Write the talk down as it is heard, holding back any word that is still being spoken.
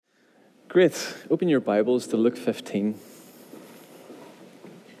Great. Open your Bibles to Luke 15.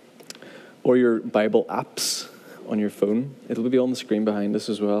 Or your Bible apps on your phone. It'll be on the screen behind us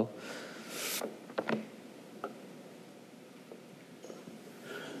as well.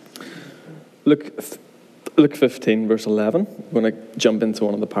 Luke 15, verse 11. I'm going to jump into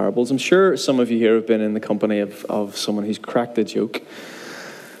one of the parables. I'm sure some of you here have been in the company of someone who's cracked a joke.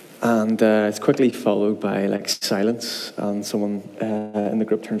 And it's quickly followed by silence, and someone in the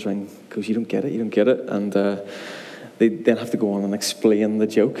group turns around and goes, you don't get it. And they then have to go on and explain the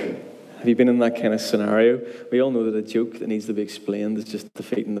joke. Have you been in that kind of scenario? We all know that a joke that needs to be explained is just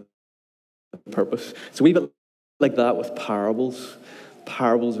defeating the purpose. It's a wee bit like that with parables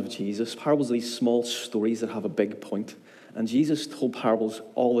of Jesus, parables of these small stories that have a big point. And Jesus told parables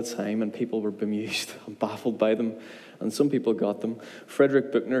all the time, and people were bemused and baffled by them. And some people got them.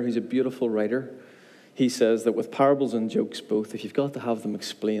 Frederick Buechner, who's a beautiful writer, he says that with parables and jokes both, if you've got to have them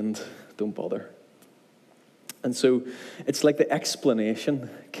explained, don't bother. And so it's like the explanation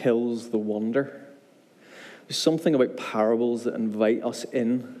kills the wonder. There's something about parables that invite us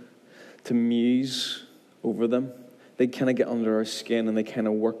in to muse over them. They kind of get under our skin and they kind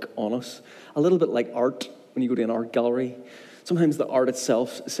of work on us. A little bit like art, when you go to an art gallery. Sometimes the art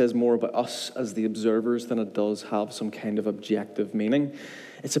itself says more about us as the observers than it does have some kind of objective meaning.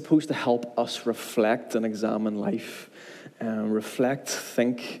 It's supposed to help us reflect and examine life, reflect,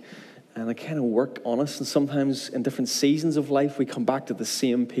 think, and it kind of work on us. And sometimes in different seasons of life, we come back to the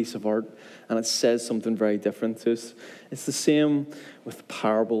same piece of art and it says something very different to us. It's the same with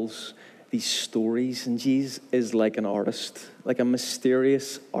parables, these stories. And Jesus is like an artist, like a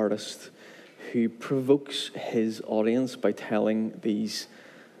mysterious artist who provokes his audience by telling these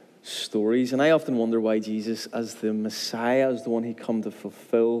stories. And I often wonder why Jesus, as the Messiah, as the one who come to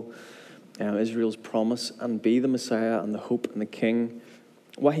fulfill Israel's promise and be the Messiah and the hope and the King,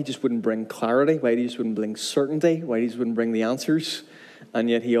 why he just wouldn't bring clarity, why he just wouldn't bring certainty, why he just wouldn't bring the answers. And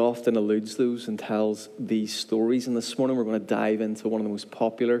yet he often eludes those and tells these stories. And this morning we're going to dive into one of the most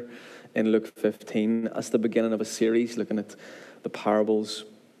popular in Luke 15 as the beginning of a series looking at the parables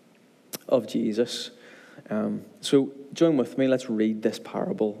of Jesus. So join with me. Let's read this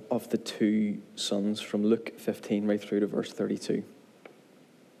parable of the two sons from Luke 15 right through to verse 32.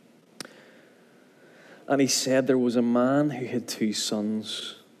 And he said, there was a man who had two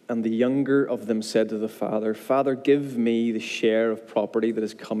sons, and the younger of them said to the father, Father, give me the share of property that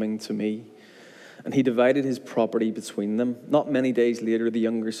is coming to me. And he divided his property between them. Not many days later, the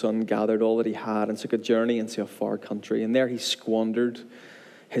younger son gathered all that he had and took a journey into a far country. And there he squandered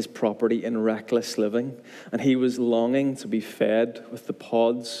his property in reckless living. And he was longing to be fed with the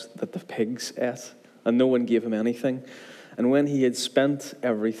pods that the pigs ate. And no one gave him anything. And when he had spent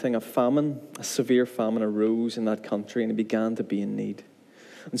everything, a severe famine arose in that country, and he began to be in need.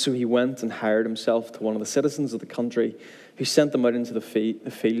 And so he went and hired himself to one of the citizens of the country, who sent them out into the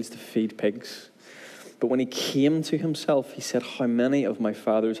fields to feed pigs. But when he came to himself, he said, how many of my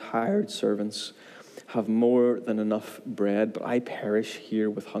father's hired servants have more than enough bread, but I perish here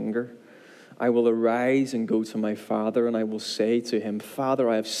with hunger? I will arise and go to my father, and I will say to him, Father,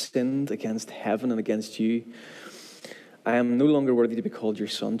 I have sinned against heaven and against you. I am no longer worthy to be called your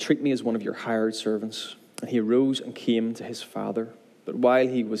son. Treat me as one of your hired servants. And he arose and came to his father. But while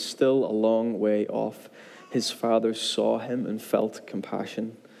he was still a long way off, his father saw him and felt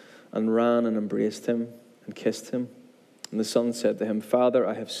compassion, and ran and embraced him and kissed him. And the son said to him, Father,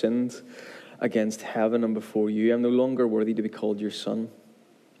 I have sinned against heaven and before you. I am no longer worthy to be called your son.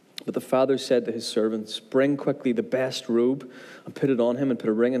 But the father said to his servants, bring quickly the best robe and put it on him, and put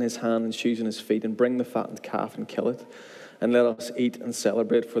a ring in his hand and shoes in his feet, and bring the fattened calf and kill it. And let us eat and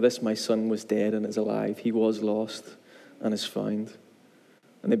celebrate, for this my son was dead and is alive. He was lost and is found.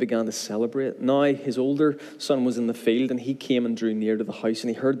 And they began to celebrate. Now his older son was in the field, and he came and drew near to the house, and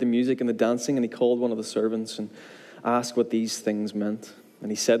he heard the music and the dancing, and he called one of the servants and asked what these things meant. And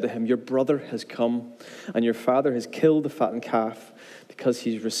he said to him, your brother has come, and your father has killed the fattened calf, because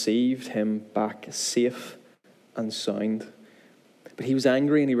he's received him back safe and sound. But he was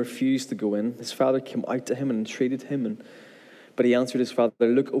angry, and he refused to go in. His father came out to him and entreated him, but he answered his father,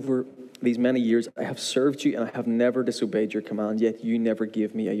 look, over these many years I have served you, and I have never disobeyed your command, yet you never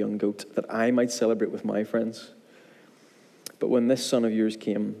gave me a young goat, that I might celebrate with my friends. But when this son of yours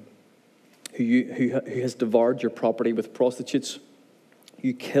came, who has devoured your property with prostitutes,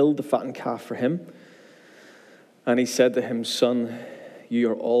 you killed the fattened calf for him. And he said to him, son,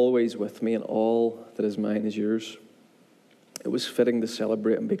 you are always with me, and all that is mine is yours. It was fitting to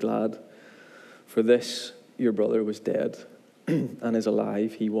celebrate and be glad, for this your brother was dead and is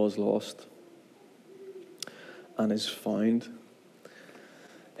alive. He was lost and is found.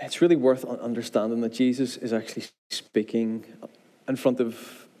 it's really worth understanding that Jesus is actually speaking in front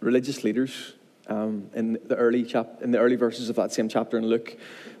of religious leaders in the early verses of that same chapter in Luke.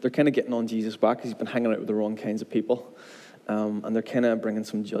 They're kind of getting on Jesus back because he's been hanging out with the wrong kinds of people. And they're kind of bringing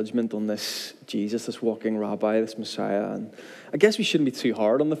some judgment on this Jesus, this walking rabbi, this Messiah. And I guess we shouldn't be too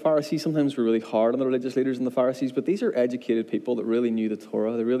hard on the Pharisees. Sometimes we're really hard on the religious leaders and the Pharisees, but these are educated people that really knew the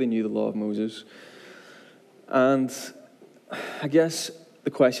Torah. They really knew the law of Moses. And I guess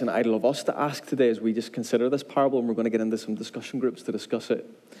the question I'd love us to ask today as we just consider this parable, and we're going to get into some discussion groups to discuss it,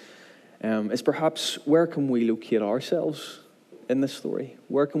 is perhaps where can we locate ourselves in this story?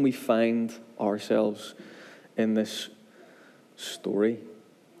 Where can we find ourselves in this story?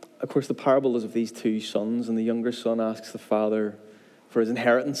 Of course, the parable is of these two sons, and the younger son asks the father for his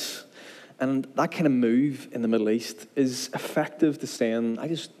inheritance. And that kind of move in the Middle East is effective to saying, I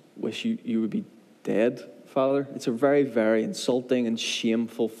just wish you would be dead, Father. It's a very, very insulting and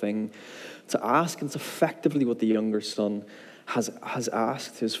shameful thing to ask, and it's effectively what the younger son has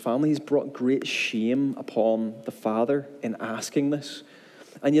asked his family. He's brought great shame upon the father in asking this,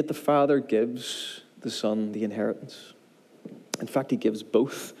 and yet the father gives the son the inheritance. In fact, he gives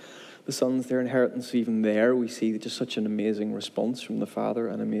both the sons their inheritance. Even there, we see just such an amazing response from the father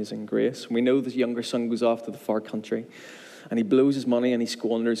and amazing grace. We know the younger son goes off to the far country, and he blows his money and he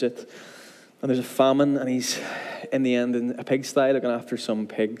squanders it. And there's a famine, and he's, in the end, in a pigsty looking after some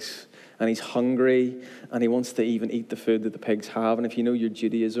pigs. And he's hungry, and he wants to even eat the food that the pigs have. And if you know your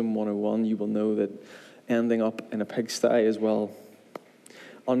Judaism 101, you will know that ending up in a pigsty is, well,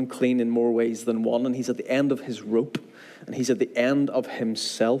 unclean in more ways than one. And he's at the end of his rope, and he's at the end of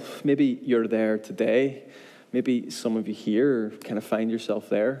himself. Maybe you're there today. Maybe some of you here kind of find yourself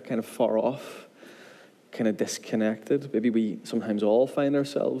there, kind of far off, kind of disconnected. Maybe we sometimes all find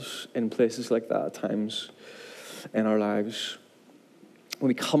ourselves in places like that at times in our lives. When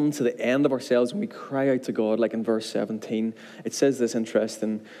we come to the end of ourselves and we cry out to God, like in verse 17, it says this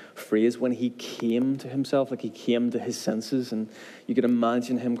interesting phrase, when he came to himself, like he came to his senses, and you could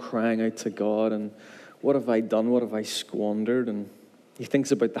imagine him crying out to God, and what have I done? What have I squandered? And he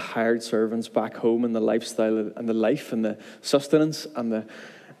thinks about the hired servants back home and the lifestyle and the life and the sustenance and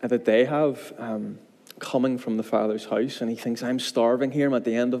that they have coming from the Father's house, and he thinks, I'm starving here, I'm at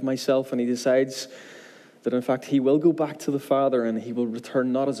the end of myself, and he decides that in fact he will go back to the Father, and he will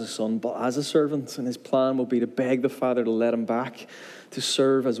return not as a son but as a servant, and his plan will be to beg the Father to let him back to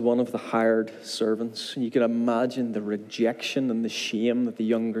serve as one of the hired servants. And you can imagine the rejection and the shame that the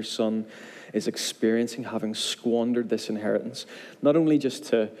younger son is experiencing, having squandered this inheritance, not only just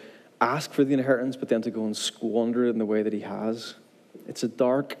to ask for the inheritance, but then to go and squander it in the way that he has. It's a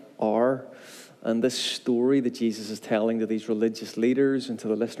dark hour, and this story that Jesus is telling to these religious leaders and to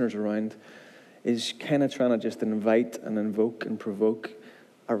the listeners around is kind of trying to just invite and invoke and provoke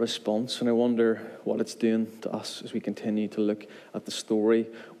a response. And I wonder what it's doing to us as we continue to look at the story.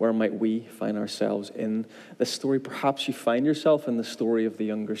 Where might we find ourselves in this story? Perhaps you find yourself in the story of the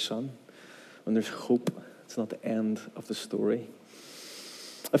younger son. When there's hope, it's not the end of the story.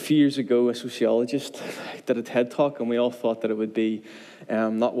 A few years ago, a sociologist did a TED Talk, and we all thought that it would be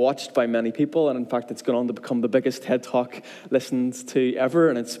not watched by many people. And in fact, it's gone on to become the biggest TED Talk listened to ever.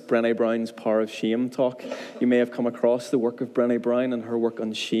 And it's Brené Brown's Power of Shame talk. You may have come across the work of Brené Brown and her work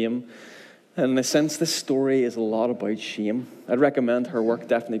on shame. And in a sense, this story is a lot about shame. I'd recommend her work.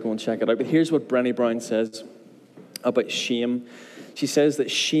 Definitely go and check it out. But here's what Brené Brown says about shame. She says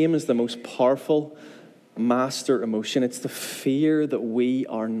that shame is the most powerful master emotion. It's the fear that we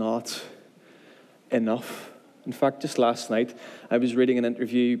are not enough. In fact, just last night, I was reading an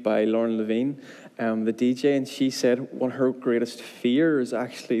interview by Lauren Levine, the DJ, and she said one of her greatest fears is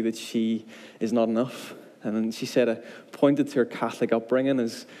actually that she is not enough. And then she said, pointed to her Catholic upbringing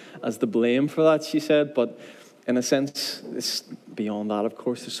as the blame for that, she said, but in a sense, it's beyond that, of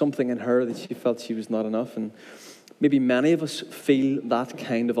course. There's something in her that she felt she was not enough, and maybe many of us feel that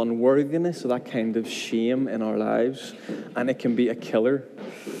kind of unworthiness or that kind of shame in our lives, and it can be a killer.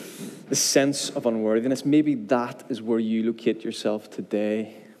 The sense of unworthiness, maybe that is where you locate yourself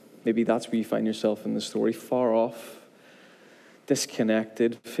today. Maybe that's where you find yourself in the story, far off,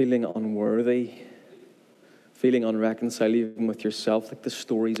 disconnected, feeling unworthy, feeling unreconciled even with yourself, like the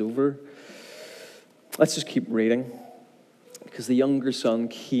story's over. Let's just keep reading, because the younger son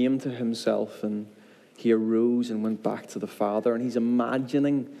came to himself, and he arose and went back to the Father, and he's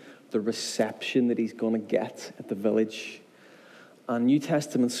imagining the reception that he's going to get at the village. And New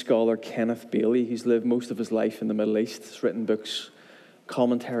Testament scholar Kenneth Bailey, who's lived most of his life in the Middle East, has written books,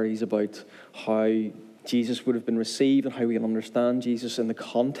 commentaries about how Jesus would have been received and how we can understand Jesus in the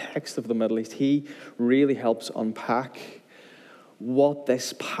context of the Middle East. He really helps unpack what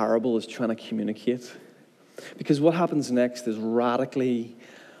this parable is trying to communicate. Because what happens next is radically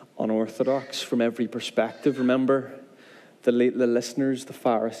unorthodox from every perspective. Remember, the listeners, the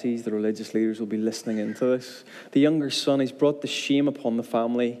Pharisees, the religious leaders will be listening into this. The younger son, he's brought the shame upon the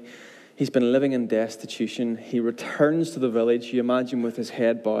family. He's been living in destitution. He returns to the village, you imagine, with his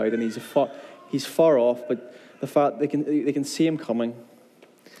head bowed, and he's far off, but the fact they can see him coming.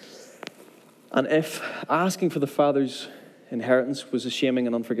 And if asking for the father's inheritance was a shaming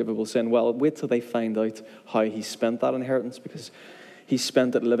and unforgivable sin, well, wait till they find out how he spent that inheritance, because he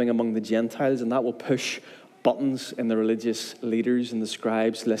spent it living among the Gentiles, and that will push buttons in the religious leaders and the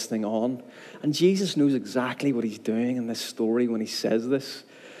scribes listening on. And Jesus knows exactly what he's doing in this story when he says this,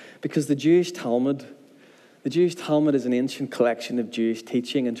 because the Jewish Talmud is an ancient collection of Jewish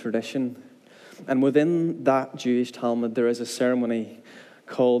teaching and tradition. And within that Jewish Talmud, there is a ceremony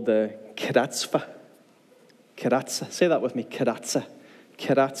called the Kiratzah. Kiratzah. Say that with me. Kiratzah.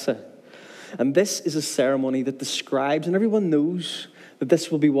 Kiratzah. And this is a ceremony that describes, and everyone knows that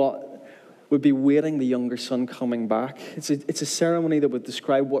this will be what would be waiting the younger son coming back. It's a ceremony that would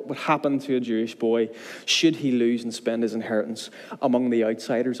describe what would happen to a Jewish boy should he lose and spend his inheritance among the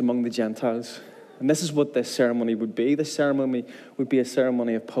outsiders, among the Gentiles. And this is what this ceremony would be. This ceremony would be a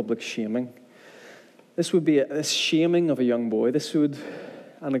ceremony of public shaming. This would be a shaming of a young boy. This would,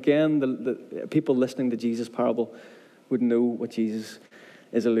 and again, the people listening to Jesus' parable would know what Jesus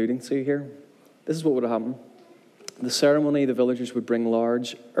is alluding to here. This is what would happen. The ceremony, the villagers would bring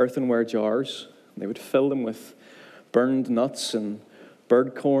large earthenware jars. They would fill them with burned nuts and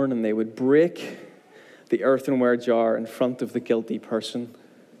bird corn, and they would break the earthenware jar in front of the guilty person.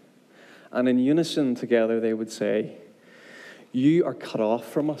 And in unison together, they would say, "You are cut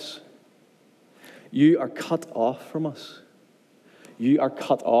off from us. You are cut off from us. You are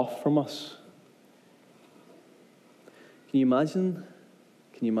cut off from us." Can you imagine?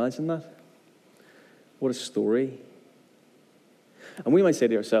 Can you imagine that? What a story. And we might say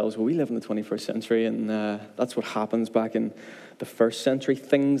to ourselves, well, we live in the 21st century, and that's what happens back in the first century.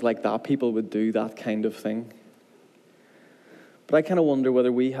 Things like that, people would do that kind of thing. But I kind of wonder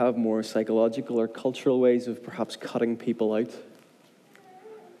whether we have more psychological or cultural ways of perhaps cutting people out,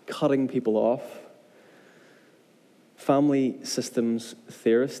 cutting people off. Family systems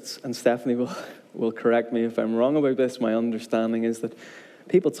theorists, and Stephanie will correct me if I'm wrong about this, my understanding is that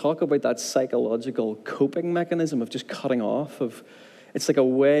people talk about that psychological coping mechanism of just cutting off. It's like a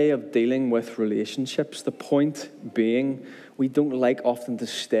way of dealing with relationships. The point being, we don't like often to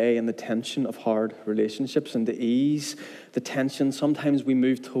stay in the tension of hard relationships, and to ease the tension, sometimes we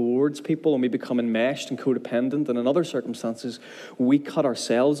move towards people and we become enmeshed and codependent, and in other circumstances, we cut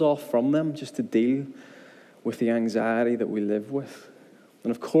ourselves off from them just to deal with the anxiety that we live with.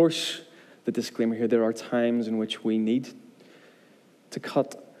 And of course, the disclaimer here, there are times in which we need to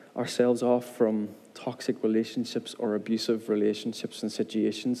cut ourselves off from toxic relationships or abusive relationships and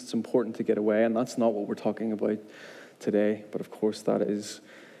situations. It's important to get away, and that's not what we're talking about today. But of course, that is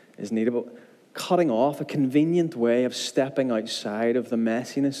needed. But cutting off, a convenient way of stepping outside of the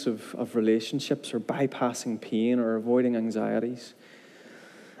messiness of relationships, or bypassing pain, or avoiding anxieties.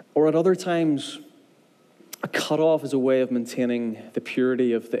 Or at other times, a cut-off is a way of maintaining the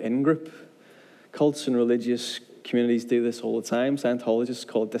purity of the in-group. Cults and religious communities do this all the time. Scientologists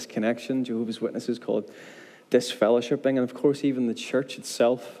call it disconnection. Jehovah's Witnesses call it disfellowshipping. And of course, even the church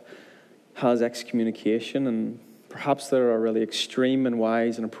itself has excommunication. And perhaps there are really extreme and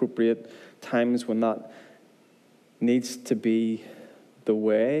wise and appropriate times when that needs to be the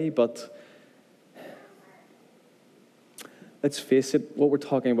way. But let's face it, what we're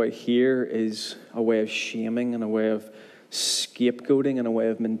talking about here is a way of shaming and a way of scapegoating and a way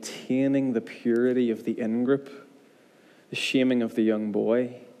of maintaining the purity of the in-group, the shaming of the young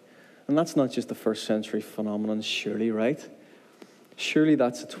boy. And that's not just a first century phenomenon, surely, right? Surely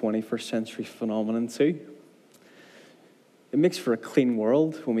that's a 21st century phenomenon too. It makes for a clean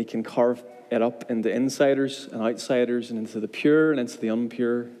world when we can carve it up into insiders and outsiders, and into the pure and into the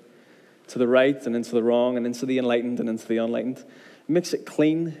impure, to the right and into the wrong, and into the enlightened and into the unenlightened. It makes it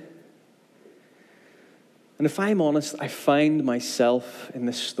clean. And if I'm honest, I find myself in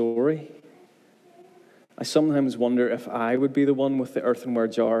this story. I sometimes wonder if I would be the one with the earthenware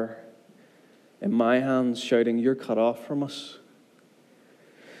jar in my hands shouting, "You're cut off from us."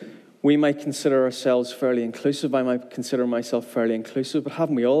 We might consider ourselves fairly inclusive. I might consider myself fairly inclusive, but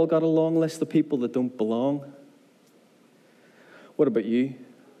haven't we all got a long list of people that don't belong? What about you?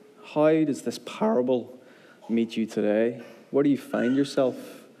 How does this parable meet you today? Where do you find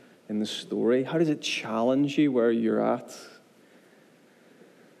yourself in the story? How does it challenge you where you're at?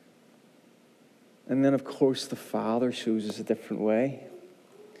 And then, of course, the Father shows us a different way.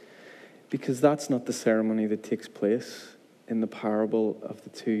 Because that's not the ceremony that takes place in the parable of the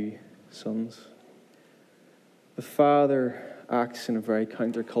two sons. The Father acts in a very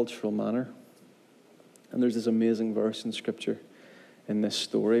countercultural manner. And there's this amazing verse in Scripture in this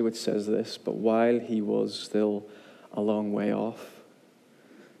story which says this: but while he was still a long way off,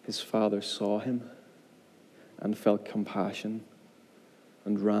 his father saw him and felt compassion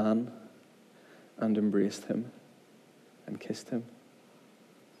and ran and embraced him and kissed him.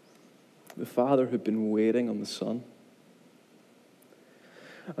 The father had been waiting on the son.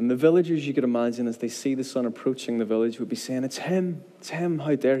 And the villagers, you could imagine, as they see the son approaching the village, would be saying, it's him,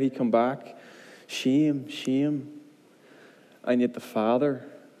 how dare he come back? Shame, shame. And yet the father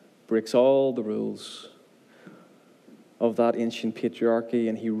breaks all the rules of that ancient patriarchy,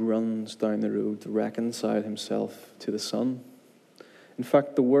 and he runs down the road to reconcile himself to the son. In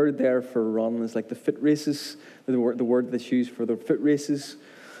fact, the word there for run is like the foot races, the word that's used for the foot races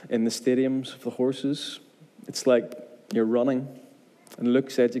in the stadiums of the horses. It's like you're running. And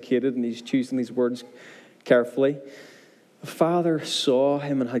Luke's educated, and he's choosing these words carefully. The father saw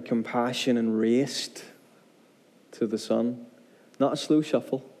him and had compassion and raced to the son. Not a slow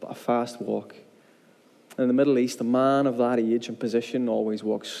shuffle, but a fast walk. In the Middle East, a man of that age and position always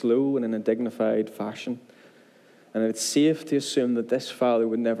walks slow and in a dignified fashion. And it's safe to assume that this father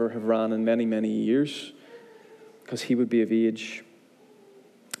would never have ran in many, many years, because he would be of age.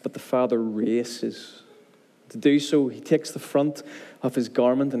 But the father races. To do so, he takes the front of his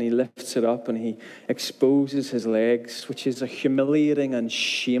garment and he lifts it up and he exposes his legs, which is a humiliating and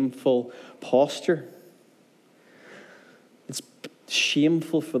shameful posture. It's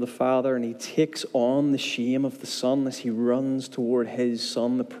shameful for the father, and he takes on the shame of the son as he runs toward his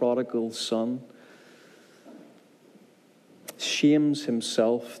son, the prodigal son. Shames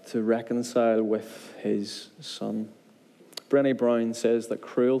himself to reconcile with his son. Brené Brown says that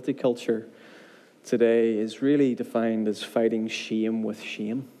cruelty culture today is really defined as fighting shame with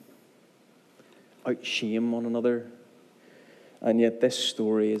shame. Out-shame one another. And yet this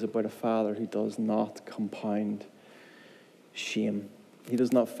story is about a father who does not compound shame. He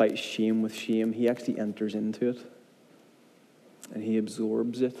does not fight shame with shame. He actually enters into it. And he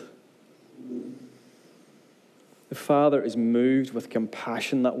absorbs it. The father is moved with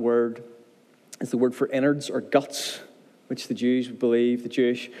compassion. That word is the word for innards or guts, which the Jews would believe, the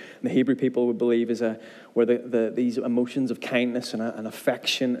Jewish and the Hebrew people would believe is where these emotions of kindness and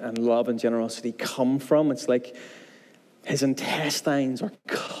affection and love and generosity come from. It's like his intestines are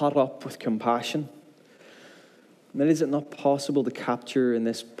cut up with compassion. And then is it not possible to capture in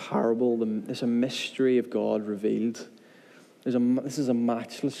this parable, there's a mystery of God revealed. This is a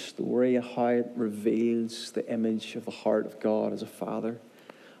matchless story of how it reveals the image of the heart of God as a father.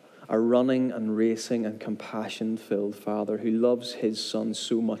 A running and racing and compassion-filled father who loves his son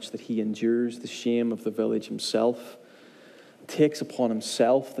so much that he endures the shame of the village himself, takes upon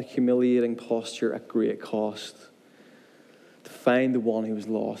himself the humiliating posture at great cost to find the one who was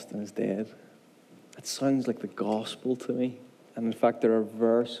lost and is dead. It sounds like the gospel to me. And in fact, there are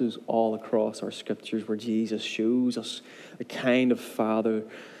verses all across our scriptures where Jesus shows us the kind of father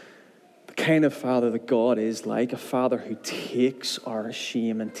that God is like, a father who takes our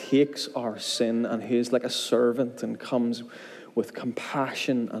shame and takes our sin, and who is like a servant and comes with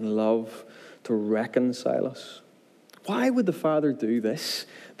compassion and love to reconcile us. Why would the father do this?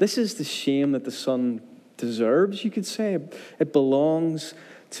 This is the shame that the son deserves, you could say. It belongs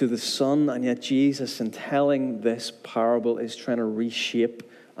to the son, and yet Jesus, in telling this parable, is trying to reshape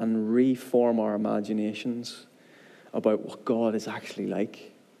and reform our imaginations about what God is actually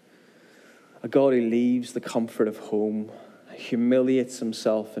like. A God who leaves the comfort of home, humiliates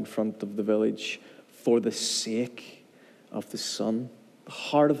himself in front of the village for the sake of the son. The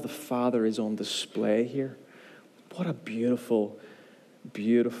heart of the Father is on display here. What a beautiful,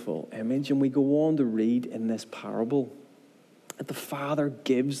 beautiful image. And we go on to read in this parable that the Father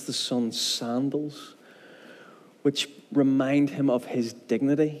gives the Son sandals, which remind him of his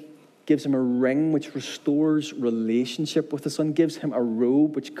dignity, gives him a ring which restores relationship with the Son, gives him a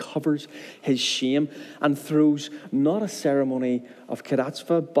robe which covers his shame, and throws not a ceremony of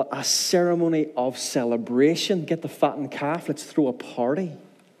karatsva, but a ceremony of celebration. Get the fattened calf, let's throw a party.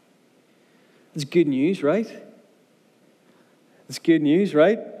 It's good news, right? It's good news,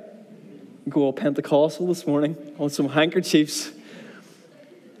 right? Go all Pentecostal this morning on some handkerchiefs.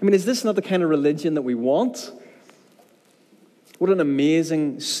 I mean, is this not the kind of religion that we want? What an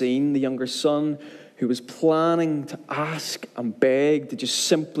amazing scene. The younger son, who was planning to ask and beg to just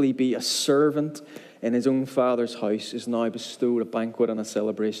simply be a servant in his own father's house, is now bestowed a banquet and a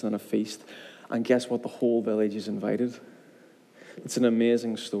celebration and a feast. And guess what? The whole village is invited. It's an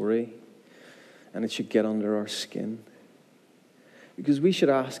amazing story, and it should get under our skin. Because we should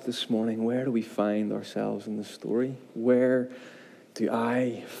ask this morning, where do we find ourselves in the story? Where do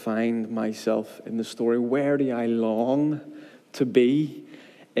I find myself in the story? Where do I long to be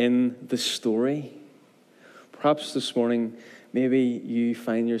in the story? Perhaps this morning, maybe you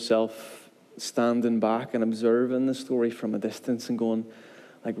find yourself standing back and observing the story from a distance and going,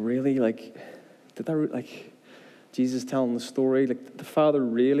 like, really? Like, did that, like, Jesus telling the story? Like, did the Father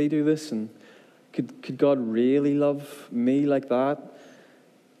really do this? And could God really love me like that?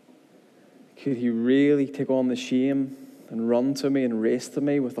 Could he really take on the shame and run to me and race to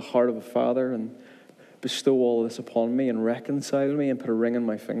me with the heart of a father and bestow all this upon me and reconcile me and put a ring on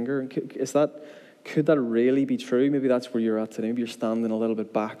my finger? And could that really be true? Maybe that's where you're at today. Maybe you're standing a little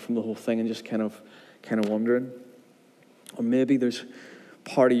bit back from the whole thing and just kind of wondering. Or maybe there's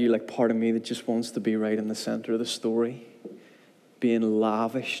part of you, like part of me, that just wants to be right in the center of the story, being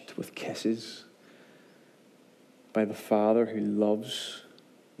lavished with kisses by the Father who loves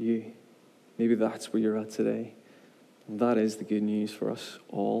you. Maybe that's where you're at today. And that is the good news for us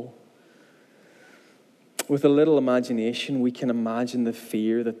all. With a little imagination, we can imagine the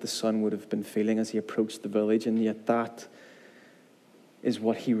fear that the son would have been feeling as he approached the village, and yet that is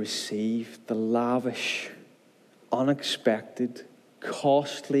what he received, the lavish, unexpected,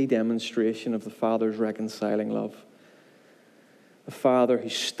 costly demonstration of the Father's reconciling love. The Father who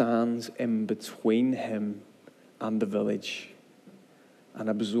stands in between him and the village and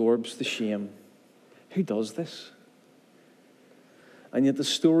absorbs the shame. Who does this? And yet the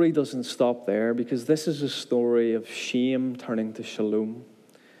story doesn't stop there, because this is a story of shame turning to shalom,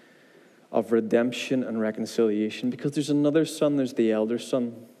 of redemption and reconciliation, because there's another son, there's the elder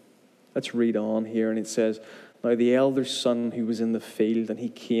son. Let's read on here, and it says, now the elder son who was in the field, and he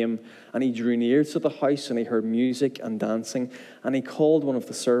came, and he drew near to the house, and he heard music and dancing, and he called one of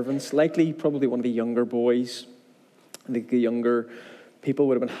the servants, likely probably one of the younger boys. I think the younger people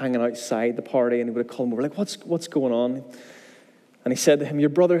would have been hanging outside the party, and he would have called him over, like, what's going on? And he said to him, your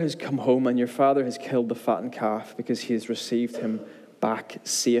brother has come home, and your father has killed the fattened calf, because he has received him back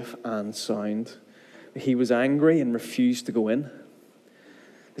safe and sound. He was angry and refused to go in.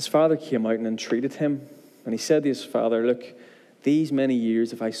 His father came out and entreated him, and he said to his father, look, these many years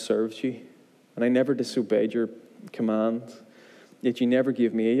have I served you, and I never disobeyed your command, yet you never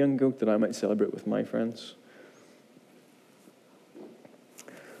gave me a young goat that I might celebrate with my friends.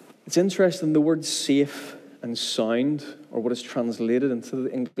 It's interesting, the word safe and sound, or what is translated into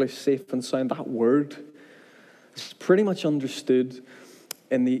the English safe and sound, that word is pretty much understood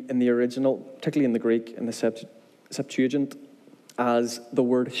in the original, particularly in the Greek, in the Septuagint, as the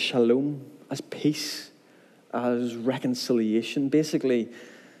word shalom, as peace, as reconciliation. Basically,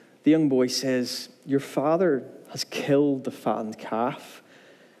 the young boy says, your father has killed the fattened calf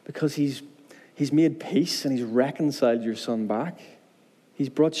because he's made peace and he's reconciled your son back. He's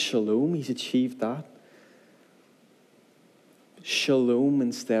brought shalom, he's achieved that. Shalom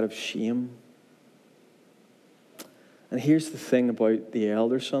instead of shame. And here's the thing about the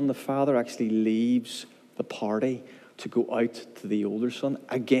elder son. The father actually leaves the party to go out to the older son.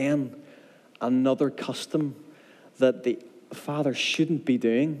 Again, another custom that the father shouldn't be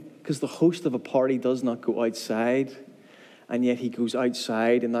doing, because the host of a party does not go outside, and yet he goes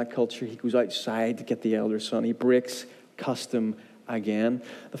outside in that culture. He goes outside to get the elder son. He breaks custom again.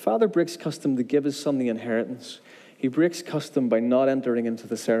 The father breaks custom to give his son the inheritance. He breaks custom by not entering into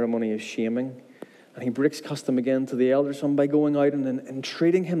the ceremony of shaming. And he breaks custom again to the elder son by going out and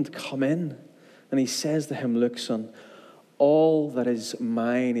entreating him to come in. And he says to him, look, son, all that is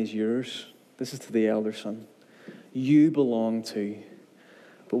mine is yours. This is to the elder son. You belong to,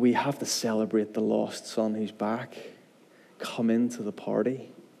 but we have to celebrate the lost son who's back. Come into the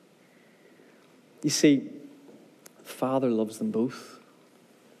party. You see, Father loves them both.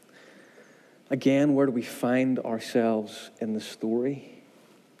 Again, where do we find ourselves in the story?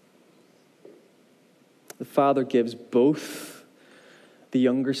 The Father gives both the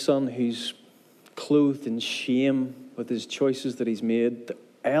younger son, who's clothed in shame with his choices that he's made, the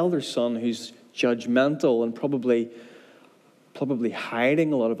elder son, who's judgmental and probably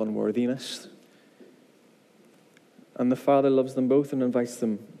hiding a lot of unworthiness. And the Father loves them both and invites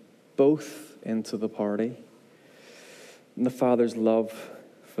them both into the party. And the Father's love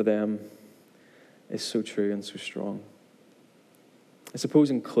for them is so true and so strong. I suppose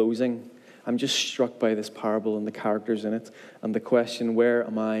in closing, I'm just struck by this parable and the characters in it, and the question, where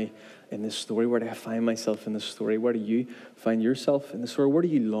am I in this story? Where do I find myself in this story? Where do you find yourself in this story? Where do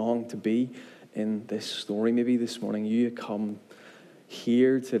you long to be in this story? Maybe this morning you come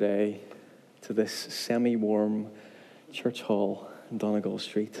here today to this semi-warm church hall in Donegal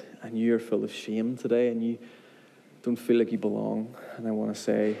Street, and you're full of shame today, and you don't feel like you belong, and I want to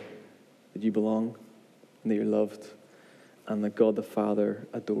say that you belong, and that you're loved, and that God the Father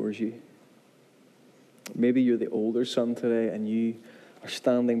adores you. Maybe you're the older son today, and you are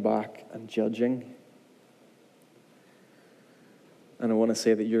standing back and judging. And I want to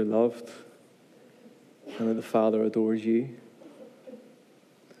say that you're loved, and that the Father adores you.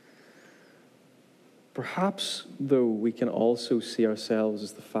 Perhaps, though, we can also see ourselves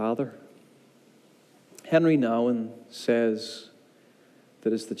as the Father. Henry Nouwen says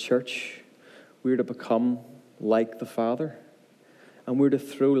that as the church, we're to become like the Father, and we're to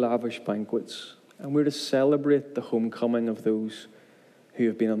throw lavish banquets, and we're to celebrate the homecoming of those who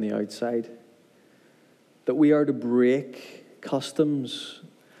have been on the outside. That we are to break customs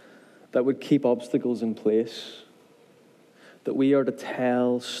that would keep obstacles in place. That we are to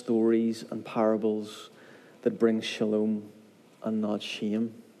tell stories and parables that bring shalom and not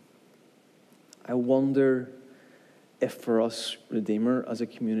shame. I wonder if for us, Redeemer, as a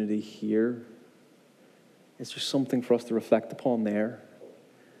community here, is there something for us to reflect upon there?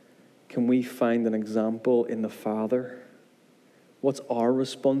 Can we find an example in the Father? What's our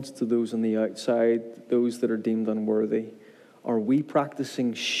response to those on the outside, those that are deemed unworthy? Are we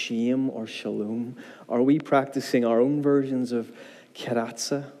practicing shame or shalom? Are we practicing our own versions of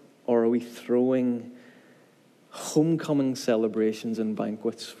kiratza? Or are we throwing homecoming celebrations and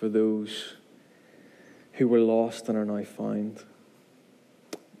banquets for those who were lost and are now found?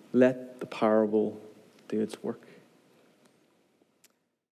 Let the parable do its work.